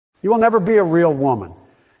You will never be a real woman.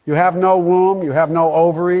 You have no womb, you have no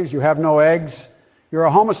ovaries, you have no eggs. You're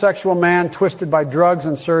a homosexual man twisted by drugs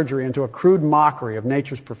and surgery into a crude mockery of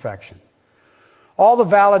nature's perfection. All the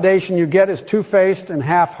validation you get is two-faced and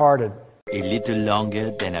half-hearted. A little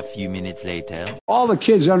longer than a few minutes later. All the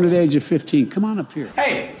kids under the age of 15, come on up here.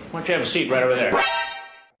 Hey, why don't you have a seat right over there?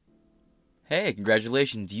 Hey,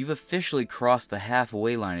 congratulations. You've officially crossed the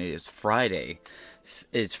halfway line. It is Friday.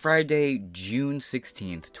 It's Friday, June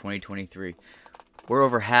 16th, 2023. We're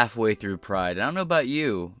over halfway through Pride. I don't know about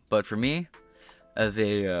you, but for me, as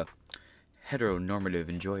a heteronormative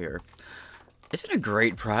enjoyer, it's been a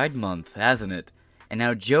great Pride month, hasn't it? And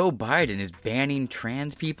now Joe Biden is banning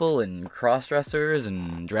trans people and cross-dressers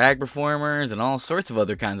and drag performers and all sorts of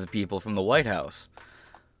other kinds of people from the White House.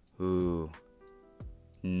 Ooh,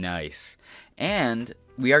 nice. And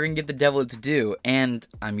we are going to get the devil its due, and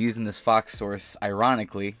I'm using this Fox source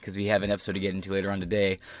ironically, because we have an episode to get into later on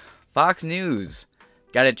today. Fox News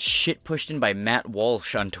got its shit pushed in by Matt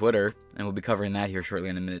Walsh on Twitter, and we'll be covering that here shortly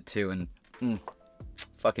in a minute too, and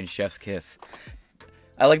fucking chef's kiss.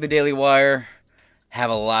 I like the Daily Wire,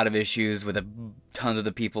 have a lot of issues with tons of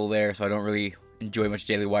the people there, so I don't really enjoy much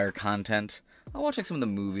Daily Wire content. I'll watch like some of the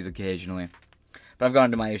movies occasionally, but I've gone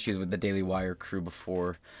into my issues with the Daily Wire crew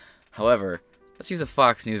before. However, let's use a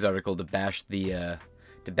Fox News article to bash the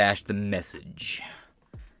message,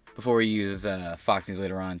 before we use Fox News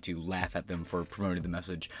later on to laugh at them for promoting the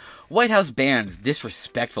message. White House bans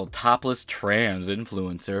disrespectful topless trans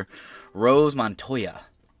influencer Rose Montoya.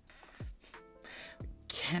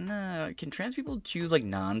 Can trans people choose like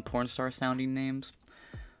non-porn star sounding names?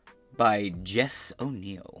 By Jess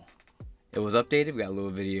O'Neill. It was updated. We got a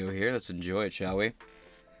little video here. Let's enjoy it, shall we?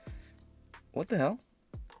 What the hell?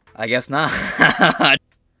 I guess not.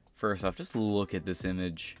 First off, just look at this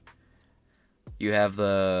image. You have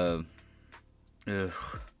the...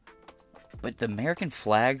 But the American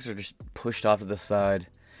flags are just pushed off to the side.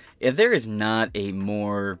 If there is not a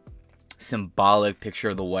more symbolic picture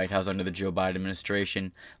of the White House under the Joe Biden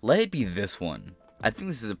administration, let it be this one. I think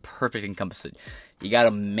this is a perfect encompassing. You got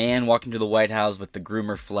a man walking to the White House with the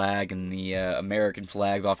groomer flag and the American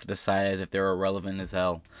flags off to the side as if they're irrelevant as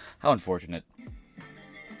hell. How unfortunate.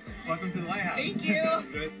 Welcome to the White House. Thank you.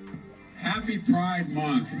 Good. Happy Pride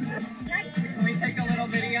Month. Can we take a little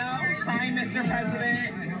video? Hi, Mr.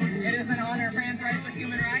 President. It is an honor. Trans rights are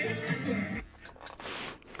human rights.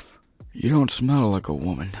 You don't smell like a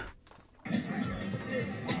woman.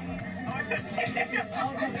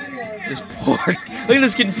 This poor... Look at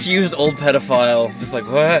this confused old pedophile. Just like,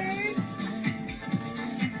 what?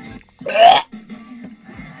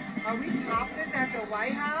 Are we topless at the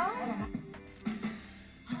White House?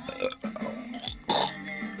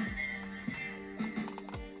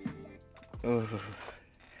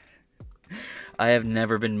 I have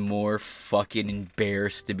never been more fucking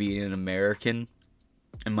embarrassed to be an American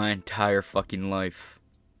in my entire fucking life.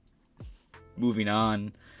 Moving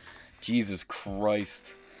on. Jesus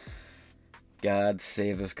Christ. God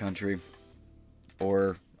save this country.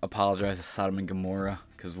 Or apologize to Sodom and Gomorrah,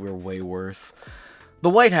 because we're way worse. The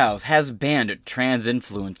White House has banned a trans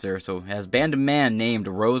influencer, so has banned a man named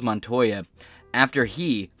Rose Montoya after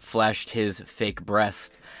he flashed his fake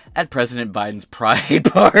breast at President Biden's Pride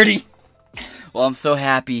Party. Well, I'm so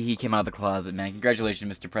happy he came out of the closet, man.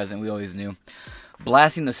 Congratulations, Mr. President. We always knew.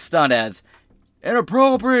 Blasting the stunt as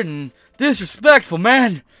inappropriate and disrespectful,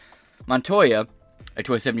 man. Montoya, a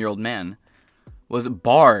 27-year-old man, was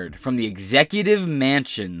barred from the executive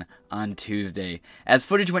mansion on Tuesday as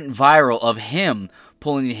footage went viral of him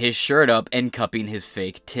pulling his shirt up and cupping his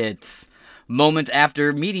fake tits moments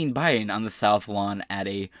after meeting Biden on the South Lawn at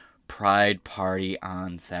a Pride party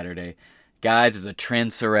on Saturday. Guys, there's a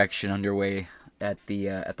transurrection underway at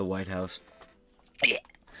the White House.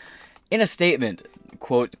 In a statement,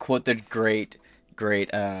 quote the great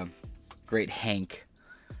Hank,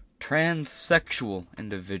 transsexual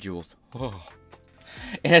individuals. Oh.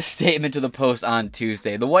 In a statement to the Post on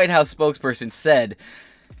Tuesday, the White House spokesperson said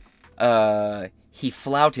he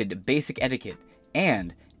flouted basic etiquette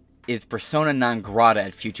and is persona non grata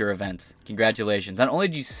at future events. Congratulations. Not only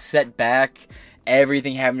did you set back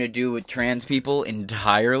everything having to do with trans people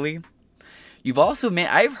entirely, you've also, man,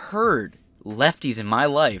 I've heard lefties in my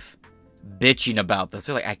life bitching about this.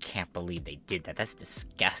 They're like, I can't believe they did that. That's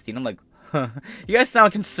disgusting. I'm like, huh, you guys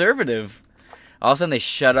sound conservative. All of a sudden they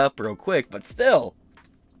shut up real quick, but still,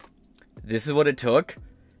 this is what it took.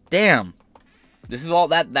 Damn. This is all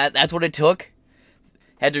that's what it took.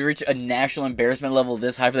 Had to reach a national embarrassment level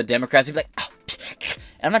this high for the Democrats to be like, oh.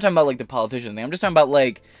 And I'm not talking about like the politician thing. I'm just talking about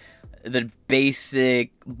like the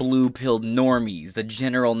basic blue-pilled normies, the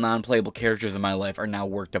general non-playable characters in my life are now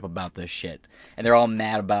worked up about this shit. And they're all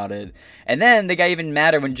mad about it. And then they got even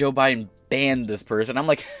madder when Joe Biden banned this person. I'm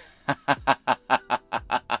like,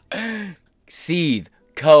 seethe,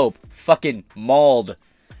 cope, fucking mauled.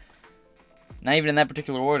 Not even in that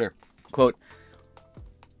particular order. Quote,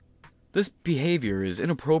 "This behavior is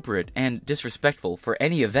inappropriate and disrespectful for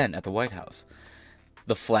any event at the White House,"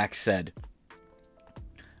 the Flack said.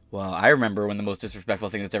 Well, I remember when the most disrespectful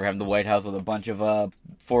thing that's ever happened in the White House with a bunch of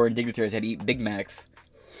foreign dignitaries had to eat Big Macs.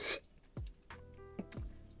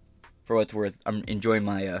 For what it's worth, I'm enjoying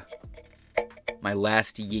my my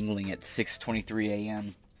last Yingling at 6:23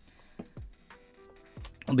 a.m.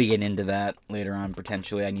 I'll be getting into that later on,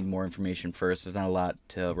 potentially. I need more information first. There's not a lot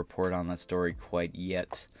to report on that story quite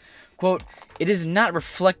yet. Quote, "It is not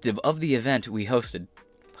reflective of the event we hosted."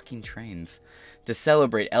 Fucking trains. "To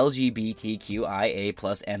celebrate LGBTQIA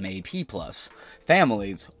plus MAP plus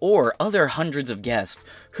families or other hundreds of guests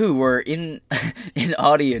who were in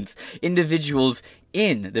audience. Individuals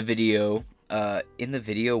in the video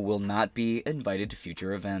will not be invited to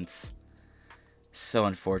future events." So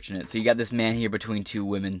unfortunate. So you got this man here between two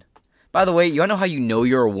women. By the way, you wanna know how you know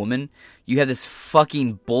you're a woman? You have this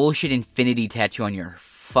fucking bullshit infinity tattoo on your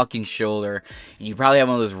fucking shoulder, and you probably have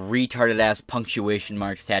one of those retarded ass punctuation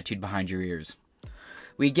marks tattooed behind your ears.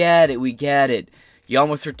 We get it. You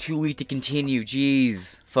almost are too weak to continue.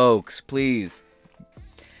 Jeez, folks, please.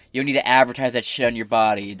 You don't need to advertise that shit on your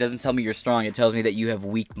body. It doesn't tell me you're strong. It tells me that you have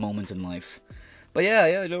weak moments in life. But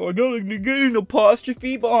yeah, no, I gotta get an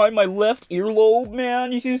apostrophe behind my left earlobe,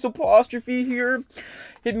 man. You see this apostrophe here?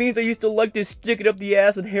 It means I used to like to stick it up the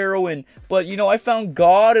ass with heroin. But, I found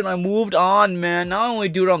God and I moved on, man. Now I only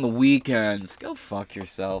do it on the weekends. Go fuck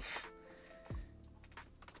yourself.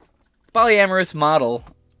 Polyamorous model.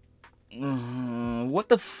 What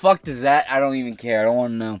the fuck does that? I don't even care. I don't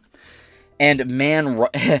want to know.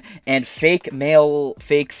 And fake female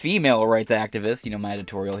rights activist. My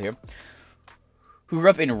editorial here. Who grew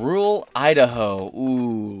up in rural Idaho.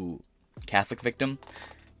 Ooh, Catholic victim.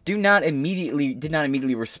 Did not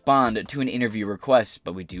immediately respond to an interview request,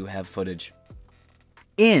 but we do have footage.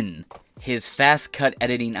 In his fast-cut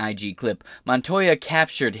editing IG clip, Montoya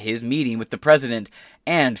captured his meeting with the president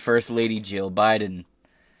and First Lady Jill Biden.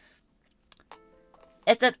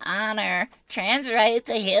 "It's an honor. Trans rights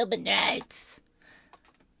are human rights."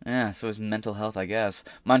 Yeah, so is mental health, I guess.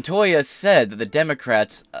 Montoya said to the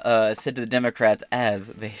Democrats as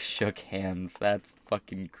they shook hands. That's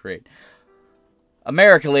fucking great.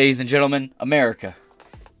 America, ladies and gentlemen, America.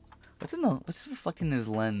 What's reflecting in his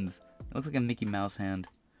lens? It looks like a Mickey Mouse hand.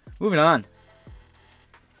 Moving on.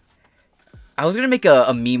 I was gonna make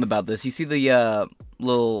a meme about this. You see the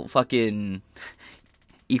little fucking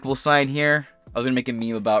equal sign here? I was gonna make a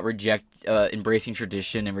meme about embracing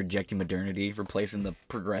tradition and rejecting modernity, replacing the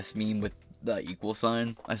progress meme with the equal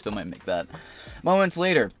sign. I still might make that. Moments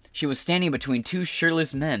later, she was standing between two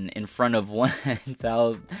shirtless men in front of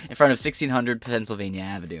 1600 Pennsylvania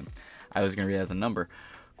Avenue. I was gonna read that as a number.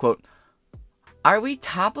 Quote, "Are we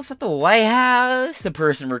topless at the White House?" the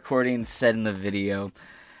person recording said in the video,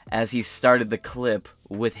 as he started the clip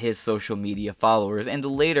with his social media followers, and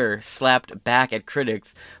later slapped back at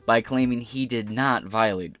critics by claiming he did not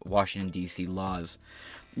violate Washington, D.C. laws.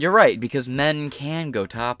 You're right, because men can go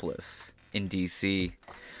topless in D.C.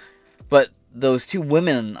 But those two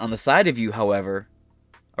women on the side of you, however,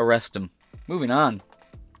 arrest them. Moving on.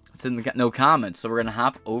 It's in the no comments, so we're going to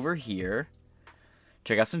hop over here,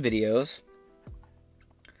 check out some videos.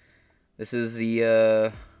 This is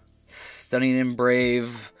the stunning and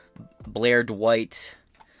brave Blair Dwight.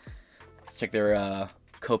 Let's check their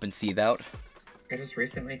cope and seethe out. It has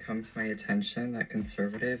recently come to my attention that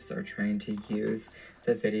conservatives are trying to use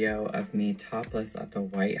the video of me topless at the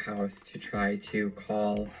White House to try to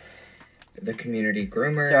call the community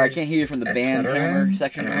groomers. Sorry, I can't hear you from the band hammer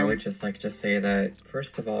section. And I would just like to say that,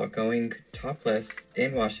 first of all, going topless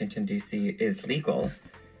in Washington, D.C. is legal.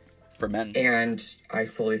 For men. And I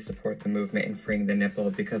fully support the movement in freeing the nipple,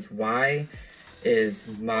 because why is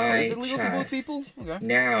my chest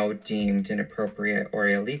now deemed inappropriate or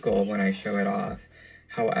illegal when I show it off?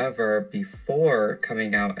 However, before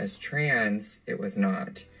coming out as trans, it was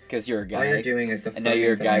not. Because you're a guy. All you're doing is affirming and now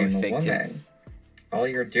you're a guy that with I'm a fake woman. tits. All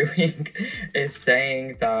you're doing is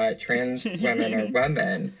saying that trans women are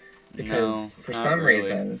women, because for some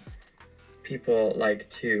reason, people like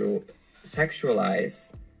to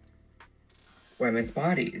sexualize women's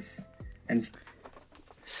bodies. And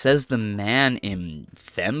says the man in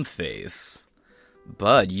Femface.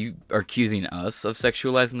 Bud, you are accusing us of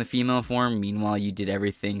sexualizing the female form. Meanwhile, you did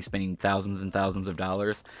everything, spending thousands and thousands of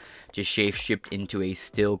dollars, just shape-shipped into a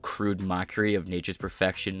still crude mockery of nature's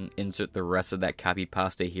perfection. Insert the rest of that copy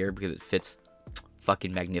pasta here because it fits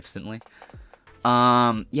fucking magnificently.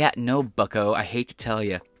 Yeah, no, bucko, I hate to tell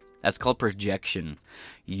you. That's called projection.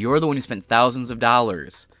 You're the one who spent thousands of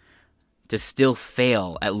dollars to still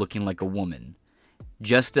fail at looking like a woman.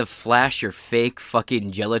 Just to flash your fake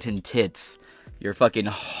fucking gelatin tits, your fucking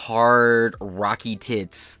hard, rocky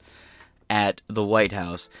tits at the White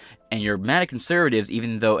House. And you're mad at conservatives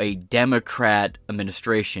even though a Democrat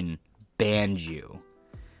administration banned you.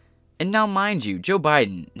 And now, mind you, Joe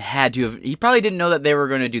Biden had to have... He probably didn't know that they were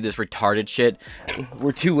going to do this retarded shit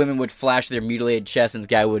where two women would flash their mutilated chests and the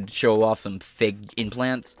guy would show off some fake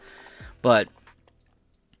implants. But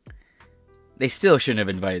they still shouldn't have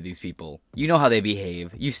invited these people. You know how they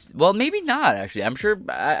behave. Well, maybe not, actually. I'm sure...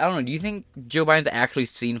 I don't know. Do you think Joe Biden's actually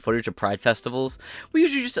seen footage of Pride festivals? We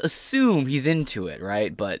usually just assume he's into it,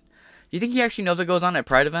 right? But do you think he actually knows what goes on at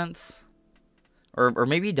Pride events? Or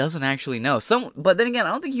maybe he doesn't actually know. But then again, I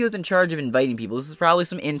don't think he was in charge of inviting people. This is probably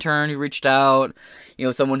some intern who reached out. You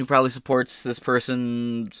know, someone who probably supports this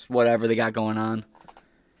person's whatever they got going on.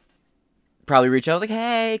 Probably reached out, like,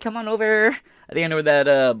 hey, come on over. I think I know where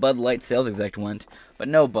that Bud Light sales exec went. But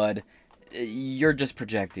no, Bud, you're just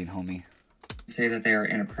projecting, homie. Say that they are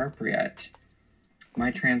inappropriate.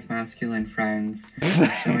 My trans masculine friends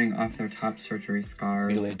are showing off their top surgery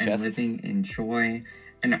scars and living in joy.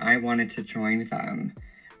 And I wanted to join them.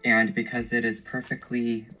 And because it is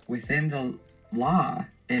perfectly within the law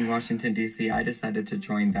in Washington, D.C., I decided to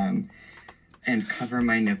join them and cover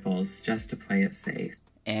my nipples just to play it safe.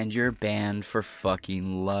 And you're banned for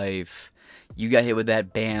fucking life. You got hit with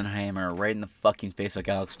that ban hammer right in the fucking face like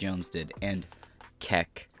Alex Jones did. And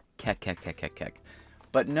keck.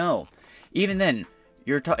 But no, even then...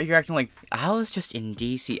 You're acting like, I was just in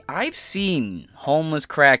D.C. I've seen homeless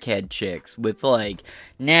crackhead chicks with, like,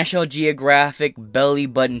 National Geographic belly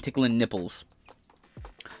button tickling nipples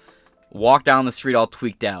walk down the street all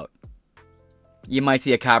tweaked out. You might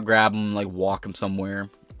see a cop grab them, like, walk them somewhere,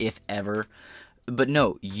 if ever. But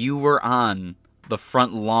no, you were on the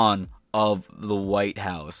front lawn of the White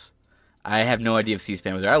House. I have no idea if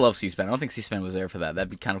C-SPAN was there. I love C-SPAN. I don't think C-SPAN was there for that.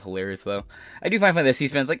 That'd be kind of hilarious, though. I do find funny that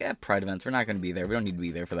C-SPAN's like, Pride events, we're not going to be there. We don't need to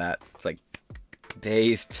be there for that. It's like,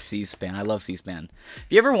 based C-SPAN. I love C-SPAN. If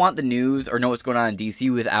you ever want the news or know what's going on in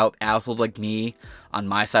D.C. without assholes like me on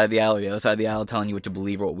my side of the aisle or the other side of the aisle telling you what to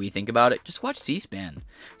believe or what we think about it, just watch C-SPAN.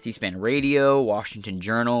 C-SPAN Radio, Washington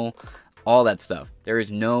Journal, all that stuff. There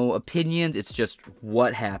is no opinions. It's just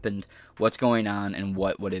what happened, what's going on, and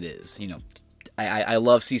what it is. You know, I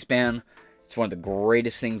love C-SPAN. It's one of the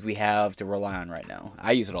greatest things we have to rely on right now.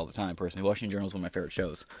 I use it all the time, personally. Washington Journal is one of my favorite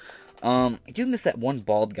shows. I do miss that one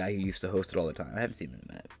bald guy who used to host it all the time. I haven't seen him in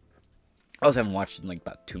a minute. I also haven't watched it in like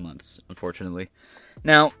about 2 months, unfortunately.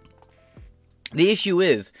 Now, the issue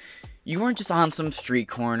is, you weren't just on some street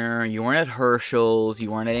corner. You weren't at Herschel's.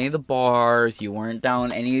 You weren't at any of the bars. You weren't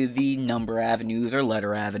down any of the number avenues or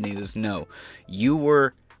letter avenues. No. You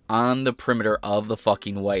were on the perimeter of the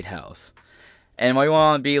fucking White House. And why you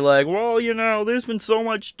want to be like, well, you know, there's been so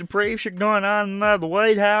much depraved shit going on in the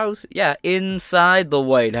White House. Yeah, inside the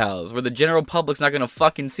White House, where the general public's not going to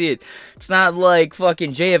fucking see it. It's not like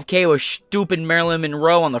fucking JFK was stupid Marilyn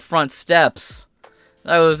Monroe on the front steps.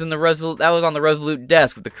 That was on the Resolute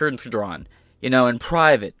desk with the curtains drawn. You know, in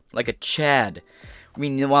private, like a Chad.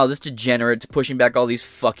 Meanwhile, this degenerate's pushing back all these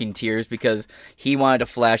fucking tears because he wanted to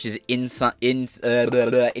flash his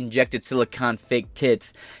injected silicone fake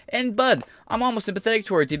tits. And, Bud, I'm almost sympathetic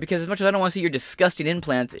towards you because as much as I don't want to see your disgusting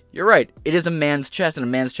implants, you're right. It is a man's chest, and a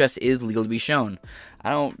man's chest is legal to be shown.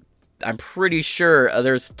 I'm pretty sure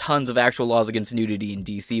there's tons of actual laws against nudity in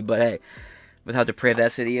D.C., but hey, with how depraved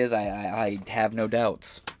that city is, I have no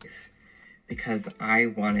doubts. Because I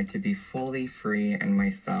wanted to be fully free and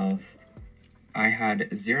myself. I had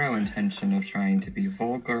zero intention of trying to be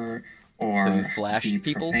vulgar or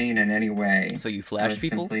be profane in any way. So you flashed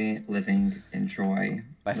people? I was simply living in joy.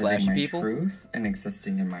 By flashing living people? My truth and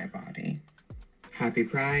existing in my body. Happy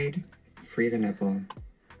Pride. Free the nipple.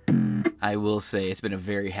 I will say it's been a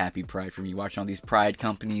very happy Pride for me. Watching all these Pride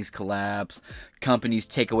companies collapse. Companies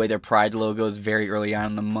take away their Pride logos very early on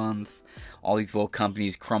in the month. All these woke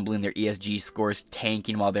companies crumbling, their ESG scores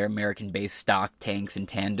tanking while their American-based stock tanks in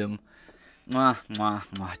tandem.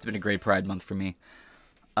 It's been a great Pride month for me.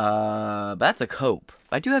 But that's a hope.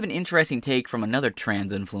 I do have an interesting take from another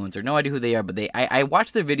trans influencer. No idea who they are, but I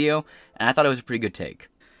watched their video, and I thought it was a pretty good take.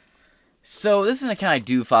 So this is an account I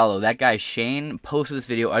do follow. That guy Shane posted this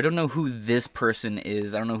video. I don't know who this person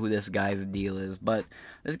is. I don't know who this guy's deal is, but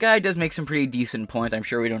this guy does make some pretty decent points. I'm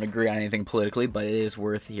sure we don't agree on anything politically, but it is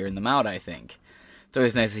worth hearing them out, I think. It's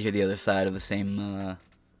always nice to hear the other side of the same,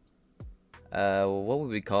 what would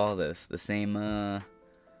we call this? The same,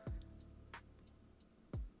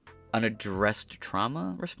 unaddressed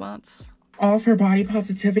trauma response? All for body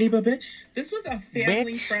positivity, but bitch, this was a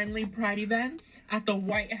family-friendly pride event at the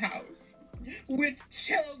White House with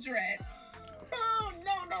children.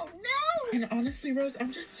 No. And honestly, Rose,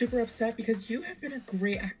 I'm just super upset because you have been a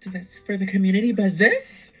great activist for the community, but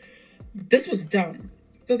this was dumb.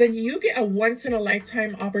 So then you get a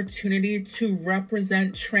once-in-a-lifetime opportunity to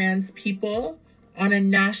represent trans people on a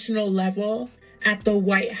national level at the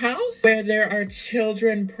White House where there are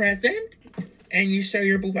children present, and you show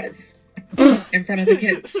your boobas in front of the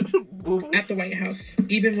kids at the White House,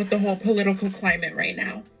 even with the whole political climate right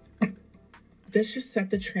now. This just set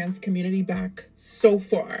the trans community back so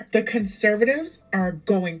far. The conservatives are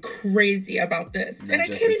going crazy about this. And I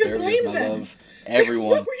can't even blame them.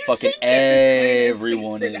 Everyone, fucking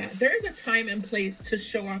everyone is. There's a time and place to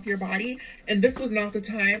show off your body, and this was not the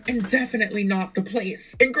time, and definitely not the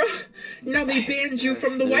place. And girl, now they banned you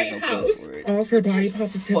from the White House. All for body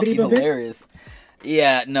positivity, but hilarious.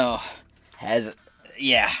 Yeah, no. That's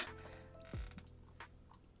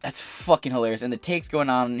fucking hilarious. And the takes going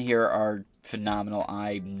on here are phenomenal.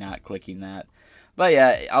 I'm not clicking that. But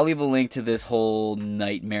yeah, I'll leave a link to this whole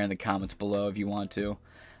nightmare in the comments below if you want to.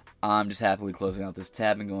 I'm just happily closing out this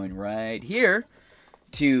tab and going right here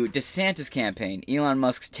to DeSantis campaign. Elon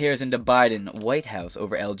Musk tears into Biden White House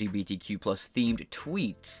over LGBTQ plus themed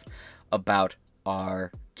tweets about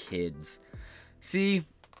our kids. See,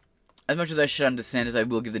 as much as I shit on DeSantis, I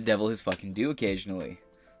will give the devil his fucking due occasionally.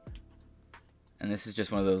 And this is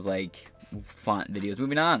just one of those, like, font videos.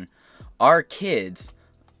 Moving on. Our kids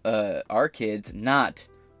not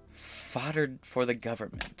foddered for the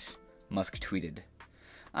government, Musk tweeted.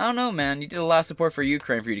 I don't know, man. You did a lot of support for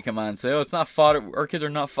Ukraine for you to come on and say, oh, it's not fodder. Our kids are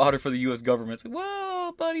not fodder for the U.S. government. It's like,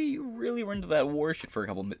 whoa, buddy, you really were into that war shit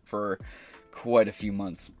for quite a few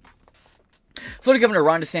months. Florida Governor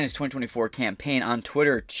Ron DeSantis' 2024 campaign on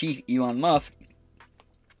Twitter chief Elon Musk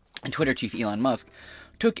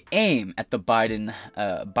took aim at the Biden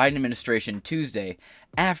administration Tuesday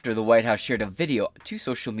after the White House shared a video to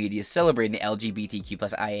social media celebrating the LGBTQ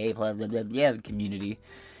plus IA blah, blah, blah, blah, community,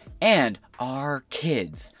 and our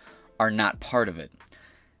kids are not part of it.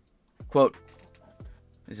 Quote,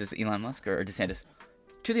 is this Elon Musk or DeSantis?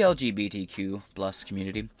 To the LGBTQ plus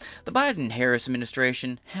community, the Biden-Harris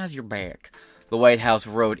administration has your back, the White House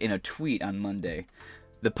wrote in a tweet on Monday.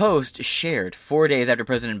 The post, shared 4 days after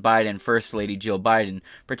President Biden and First Lady Jill Biden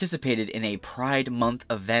participated in a Pride Month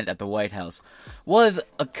event at the White House, was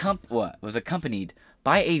accompanied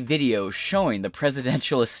by a video showing the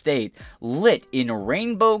presidential estate lit in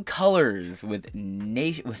rainbow colors with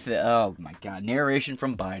oh my god, narration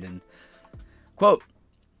from Biden. Quote,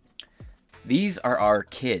 these are our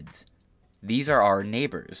kids. These are our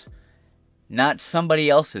neighbors. Not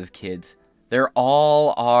somebody else's kids. They're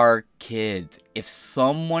all our kids. If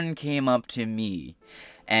someone came up to me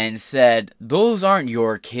and said, those aren't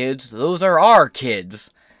your kids, those are our kids,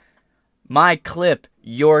 my clip,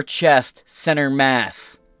 your chest, center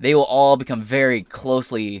mass, they will all become very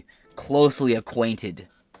closely acquainted.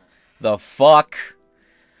 The fuck?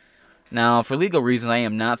 Now, for legal reasons, I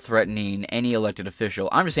am not threatening any elected official.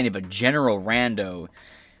 I'm just saying if a general rando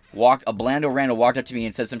walked up to me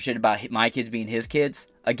and said some shit about my kids being his kids,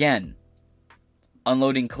 again,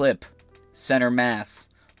 unloading clip, center mass,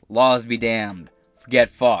 laws be damned, get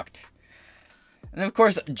fucked. And of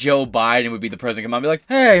course, Joe Biden would be the president come on and be like,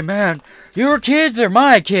 hey man, your kids are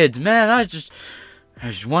my kids, man, I just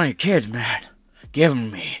want your kids, man, give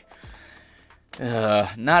them to me.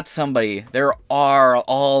 Not somebody. They're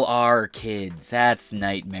all our kids. That's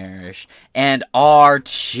nightmarish. And our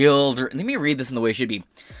children. Let me read this in the way it should be.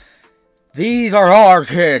 These are our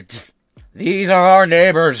kids. These are our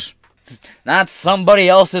neighbors. Not somebody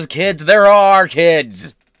else's kids. They're our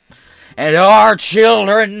kids. And our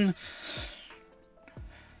children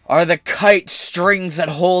are the kite strings that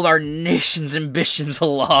hold our nation's ambitions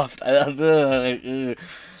aloft. Not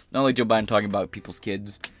only Joe Biden talking about people's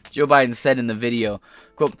kids. Joe Biden said in the video,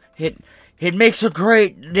 quote, it makes a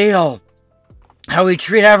great deal how we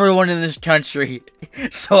treat everyone in this country.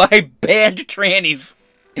 So I banned trannies.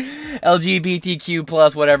 LGBTQ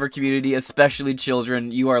plus whatever community, especially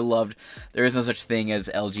children, you are loved. There is no such thing as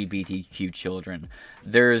LGBTQ children.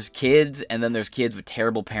 There's kids, and then there's kids with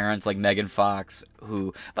terrible parents like Megan Fox,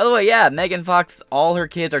 who, by the way, yeah, Megan Fox, all her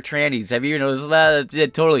kids are trannies. Have you noticed that? Yeah,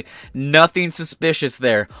 totally. Nothing suspicious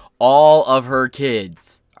there. All of her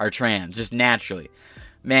kids are trans, just naturally.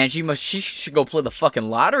 Man, she should go play the fucking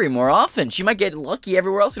lottery more often. She might get lucky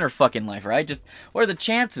everywhere else in her fucking life, right? Just, what are the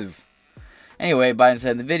chances? Anyway, Biden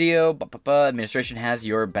said in the video, administration has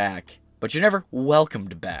your back, but you're never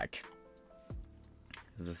welcomed back.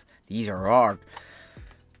 These are our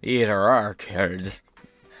kids.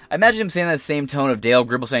 I imagine him saying that same tone of Dale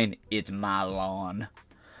Gribble saying, "It's my lawn."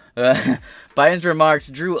 Biden's remarks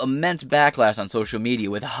drew immense backlash on social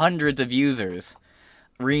media with hundreds of users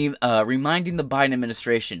reminding the Biden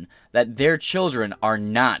administration that their children are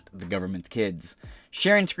not the government's kids.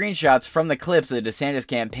 Sharing screenshots from the clips of the DeSantis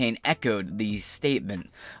campaign echoed the statement,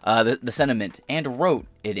 the sentiment, and wrote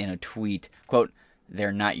it in a tweet. Quote,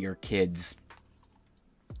 "They're not your kids."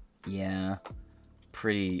 Yeah,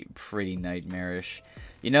 pretty nightmarish.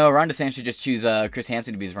 You know, Ron DeSantis should just choose Chris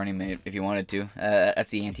Hansen to be his running mate if he wanted to.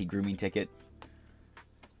 That's the anti-grooming ticket.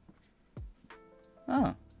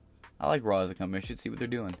 Oh, I like Raw as a company. I should see what they're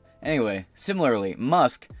doing. Anyway, similarly,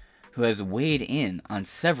 Musk, who has weighed in on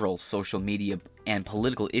several social media and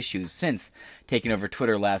political issues since taking over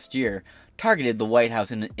Twitter last year, targeted the White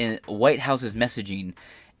House in White House's messaging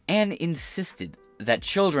and insisted that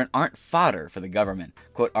children aren't fodder for the government.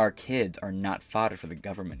 Quote, "Our kids are not fodder for the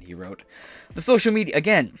government," he wrote. The social media,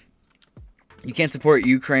 again, you can't support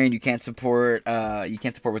Ukraine, you can't support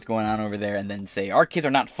what's going on over there, and then say, "Our kids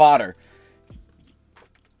are not fodder."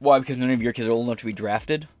 Why? Because none of your kids are old enough to be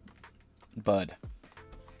drafted? Bud.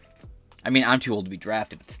 I mean, I'm too old to be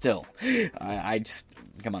drafted, but still. I just...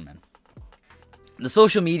 Come on, man. The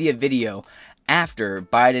social media video after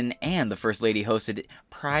Biden and the First Lady hosted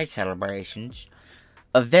Pride celebrations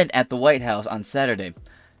event at the White House on Saturday.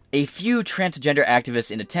 A few transgender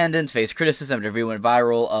activists in attendance faced criticism after a video went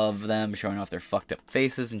viral of them showing off their fucked up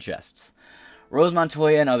faces and chests. Rose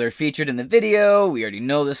Montoya and others featured in the video. We already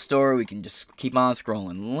know this story. We can just keep on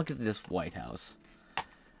scrolling. Look at this White House.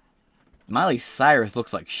 Miley Cyrus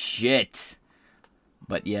looks like shit.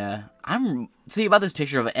 But yeah, see about this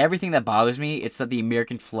picture, of everything that bothers me, it's that the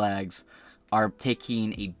American flags are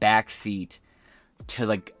taking a backseat to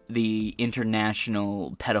like the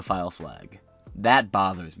international pedophile flag. That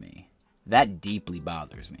bothers me. That deeply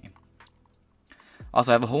bothers me.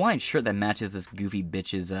 Also, I have a Hawaiian shirt that matches this goofy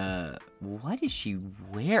bitch's, what is she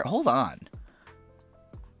wearing? Hold on.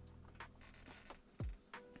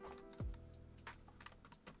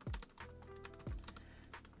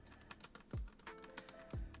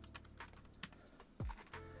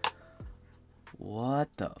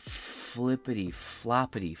 What the flippity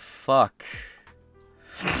floppity fuck?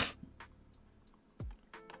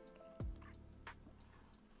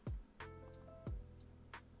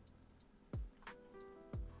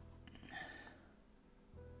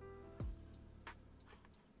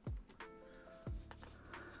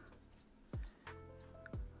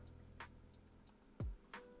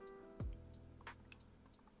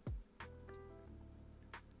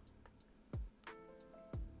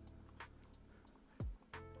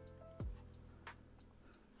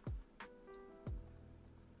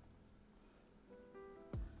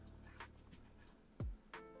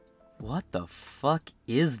 What the fuck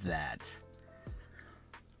is that?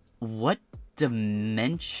 What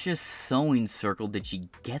dementia sewing circle did she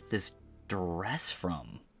get this dress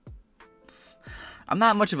from? I'm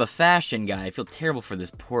not much of a fashion guy. I feel terrible for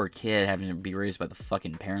this poor kid having to be raised by the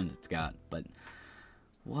fucking parents it's got. But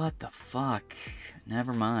what the fuck?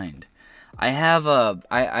 Never mind. I have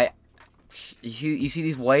you see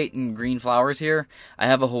these white and green flowers here? I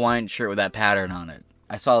have a Hawaiian shirt with that pattern on it.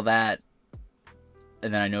 I saw that,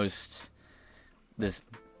 and then I noticed this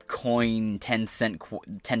coin,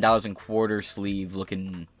 $10 and quarter sleeve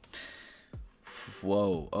looking.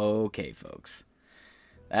 Whoa, okay, folks.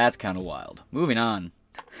 That's kind of wild. Moving on.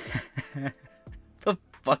 The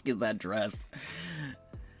fuck is that dress?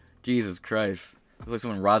 Jesus Christ. Looks like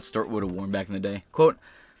someone Rod Stewart would have worn back in the day. Quote,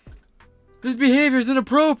 "This behavior is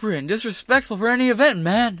inappropriate and disrespectful for any event,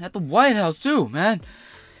 man. At the White House, too, man.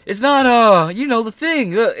 It's not, you know, the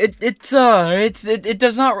thing. It's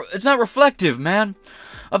not reflective, man,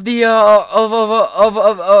 of the, of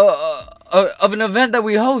an event that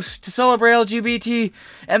we host to celebrate LGBT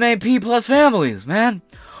MAP plus families, man.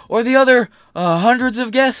 Or the other, hundreds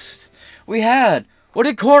of guests we had. What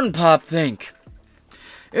did Corn Pop think?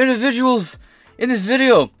 Individuals in this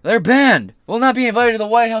video, they're banned, will not be invited to the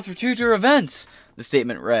White House for future events," the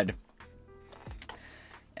statement read.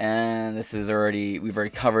 And we've already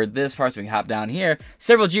covered this part, so we can hop down here.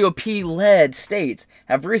 Several GOP-led states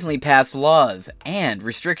have recently passed laws and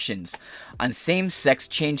restrictions on same-sex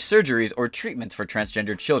change surgeries or treatments for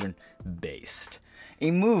transgender children based. A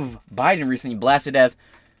move Biden recently blasted as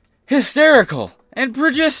hysterical and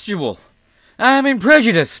prejudicial. I mean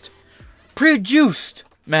prejudiced. Prejudiced,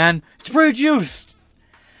 man. It's prejudiced.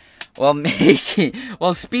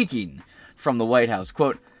 While speaking from the White House,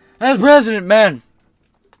 quote, as president, man,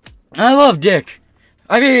 I love dick.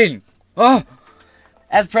 As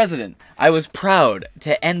president, I was proud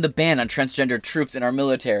to end the ban on transgender troops in our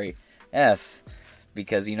military. Yes,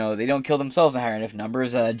 because, they don't kill themselves in high enough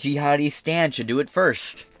numbers. Jihadi Stan should do it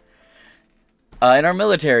first. In our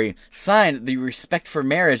military, signed the Respect for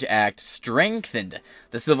Marriage Act, strengthened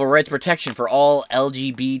the civil rights protection for all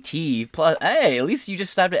LGBT plus. Hey, at least you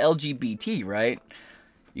just stopped at LGBT, right?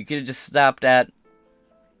 You could have just stopped at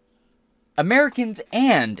Americans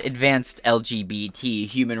and advanced LGBT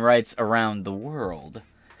human rights around the world.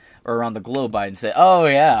 Or around the globe, I'd say. Oh,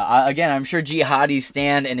 yeah. Again, I'm sure Jihadi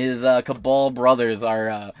Stan and his cabal brothers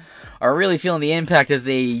are really feeling the impact as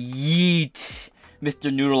they yeet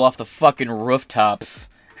Mr. Noodle off the fucking rooftops.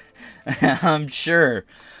 I'm sure.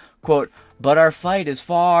 Quote, but our fight is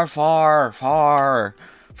far, far, far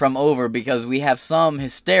from over because we have some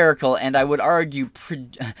hysterical and I would argue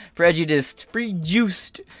prejudiced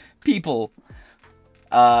people.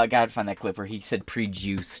 Gotta find that clip where he said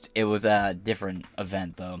prejudiced. It was a different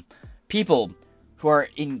event, though. People who are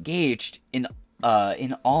engaged in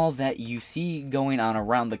all that you see going on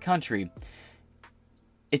around the country.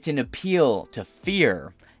 It's an appeal to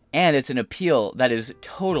fear, and it's an appeal that is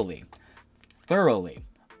totally, thoroughly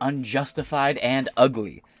unjustified and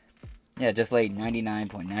ugly. Yeah, just like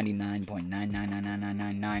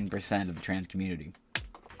 99.99.9999999% of the trans community.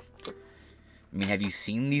 I mean, have you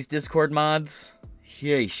seen these Discord mods?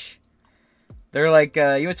 Sheesh. They're like,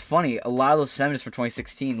 what's funny? A lot of those feminists from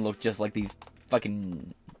 2016 look just like these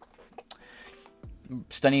fucking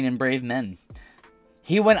stunning and brave men.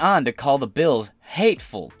 He went on to call the bills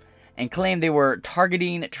hateful and claimed they were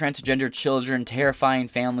targeting transgender children, terrifying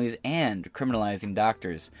families, and criminalizing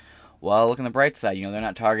doctors. Well, look on the bright side, they're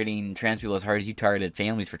not targeting trans people as hard as you targeted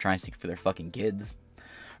families for trying to stick for their fucking kids.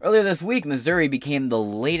 Earlier this week, Missouri became the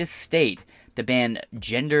latest state to ban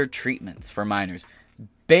gender treatments for minors.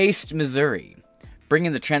 Based Missouri,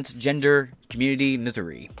 bringing the transgender community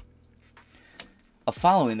misery.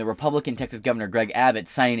 Following the Republican Texas Governor Greg Abbott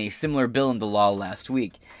signing a similar bill into law last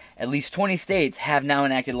week, at least 20 states have now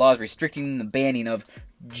enacted laws restricting the banning of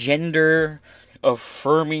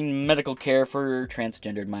gender-affirming medical care for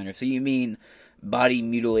transgendered minors. So you mean body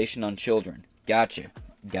mutilation on children? Gotcha.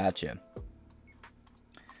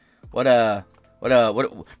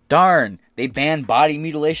 Darn, they banned body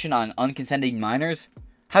mutilation on unconsenting minors?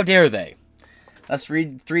 How dare they? Let's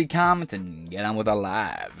read 3 comments and get on with our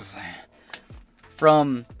lives.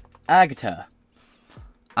 From Agatha,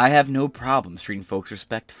 I have no problems treating folks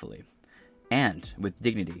respectfully and with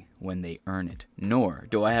dignity when they earn it, nor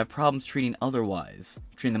do I have problems treating them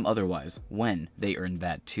otherwise when they earn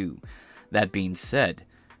that too. That being said,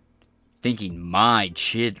 thinking my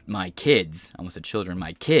kids, I almost said children,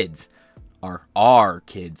 my kids are our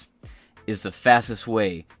kids, is the fastest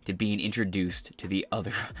way to being introduced to the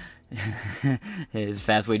other. Is the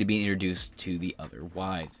fastest way to being introduced to the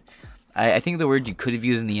otherwise. I think the word you could have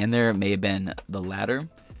used in the end there may have been the latter.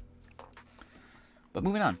 But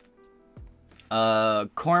moving on.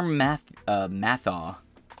 Corm Mathaw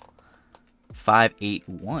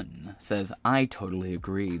 581 says, I totally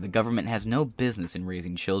agree. The government has no business in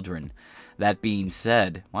raising children. That being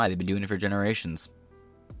said, why? They've been doing it for generations.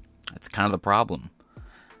 That's kind of the problem.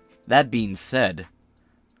 That being said,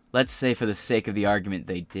 let's say for the sake of the argument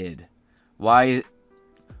they did. What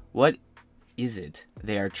is it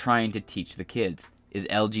they are trying to teach the kids? Is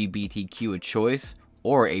LGBTQ a choice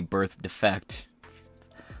or a birth defect?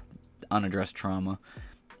 Unaddressed trauma.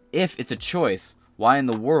 If it's a choice, why in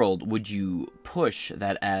the world would you push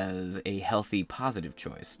that as a healthy, positive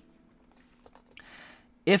choice?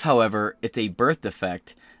 If, however, it's a birth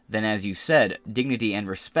defect, then as you said, dignity and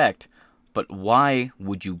respect, but why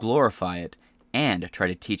would you glorify it and try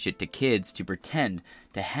to teach it to kids to pretend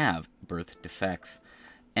to have birth defects?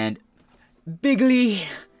 And Bigley,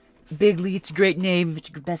 it's a great name, it's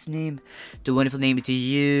the best name, it's a wonderful name, it's a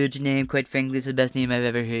huge name, quite frankly, it's the best name I've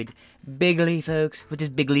ever heard. Bigley, folks, what does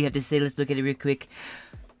Bigley have to say? Let's look at it real quick.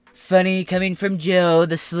 Funny, coming from Joe,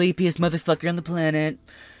 the sleepiest motherfucker on the planet.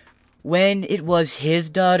 When it was his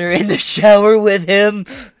daughter in the shower with him.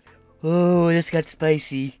 Oh, this got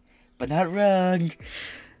spicy, but not wrong.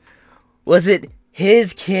 Was it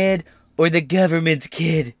his kid or the government's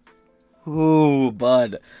kid. Ooh,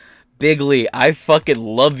 bud. Bigley, I fucking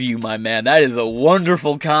love you, my man. That is a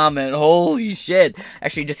wonderful comment. Holy shit.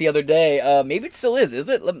 Actually, just the other day, maybe it still is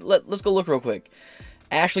it? Let's go look real quick.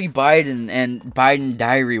 Ashley Biden and Biden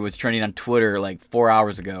Diary was trending on Twitter like 4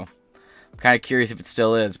 hours ago. I'm kind of curious if it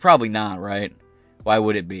still is. Probably not, right? Why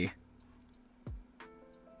would it be?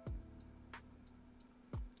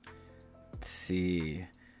 Let's see.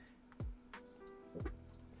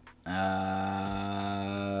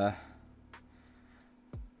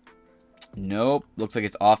 Nope. Looks like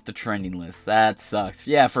it's off the trending list. That sucks.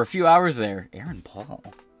 Yeah, for a few hours there. Aaron Paul.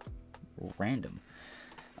 Random.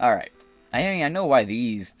 Alright. I mean, I know why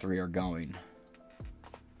these three are going.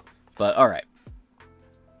 But, alright.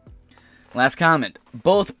 Last comment.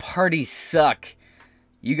 Both parties suck.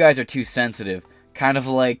 You guys are too sensitive. Kind of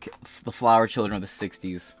like the Flower Children of the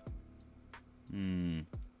 60s. I'm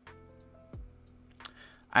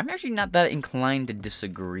actually not that inclined to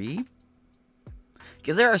disagree.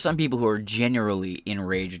 Because there are some people who are genuinely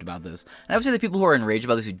enraged about this. And I would say the people who are enraged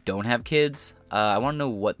about this who don't have kids, I want to know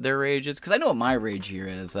what their rage is. Because I know what my rage here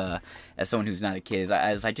is, as someone who's not a kid.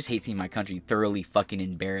 I just hate seeing my country thoroughly fucking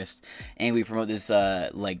embarrassed. And we promote this,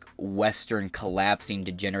 like, Western collapsing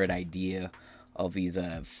degenerate idea of these,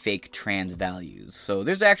 fake trans values. So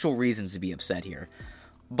there's actual reasons to be upset here.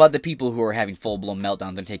 But the people who are having full-blown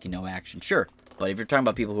meltdowns and taking no action, sure. But if you're talking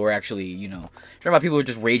about people who are actually, you know, if you're talking about people who are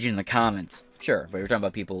just raging in the comments, sure. But if you're talking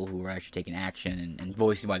about people who are actually taking action and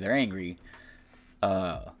voicing why they're angry,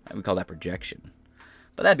 we call that projection.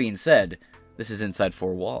 But that being said, this is Inside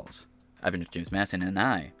Four Walls. I've been James Masson, and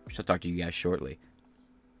I shall talk to you guys shortly.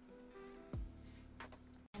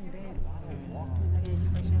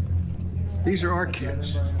 These are our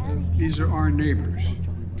kids. These are our neighbors.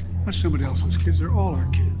 Not somebody else's kids. They're all our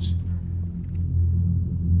kids.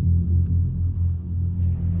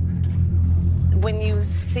 When you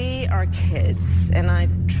see our kids, and I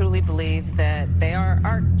truly believe that they are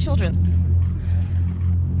our children.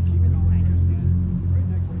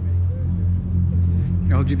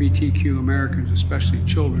 LGBTQ Americans, especially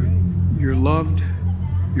children, you're loved,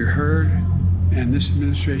 you're heard, and this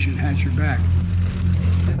administration has your back.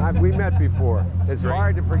 We met before. It's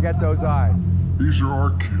hard to forget those eyes. These are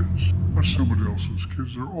our kids. Not somebody else's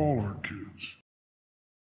kids. They're all our kids.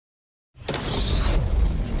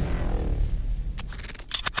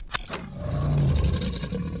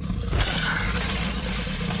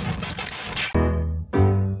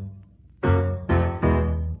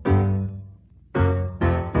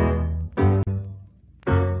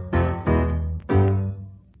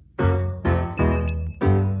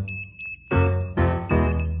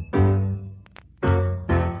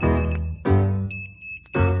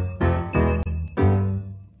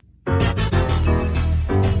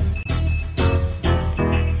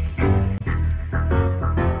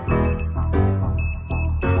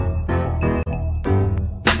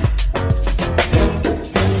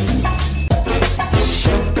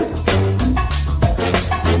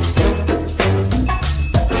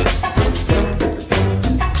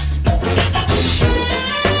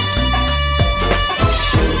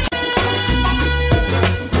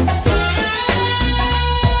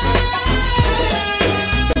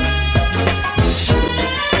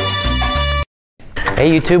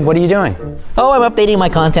 Hey YouTube, what are you doing? Oh, I'm updating my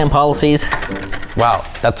content policies. Wow,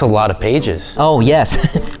 that's a lot of pages. Oh, yes.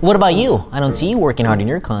 What about you? I don't see you working hard on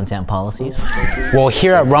your content policies. Well,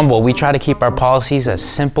 here at Rumble, we try to keep our policies as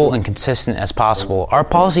simple and consistent as possible. Our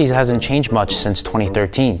policies hasn't changed much since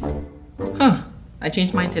 2013. Huh, I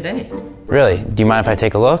changed mine today. Really? Do you mind if I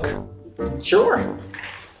take a look? Sure.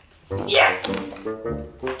 Yeah.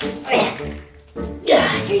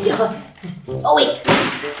 Here you go. Oh, wait.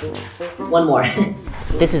 One more.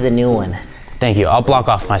 This is a new one. Thank you. I'll block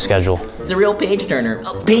off my schedule. It's a real page turner.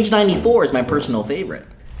 Oh, page 94 is my personal favorite.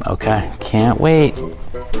 Okay, can't wait.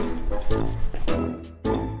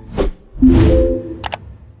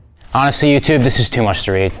 Honestly, YouTube, this is too much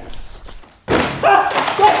to read.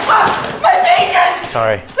 My pages!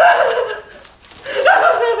 Sorry.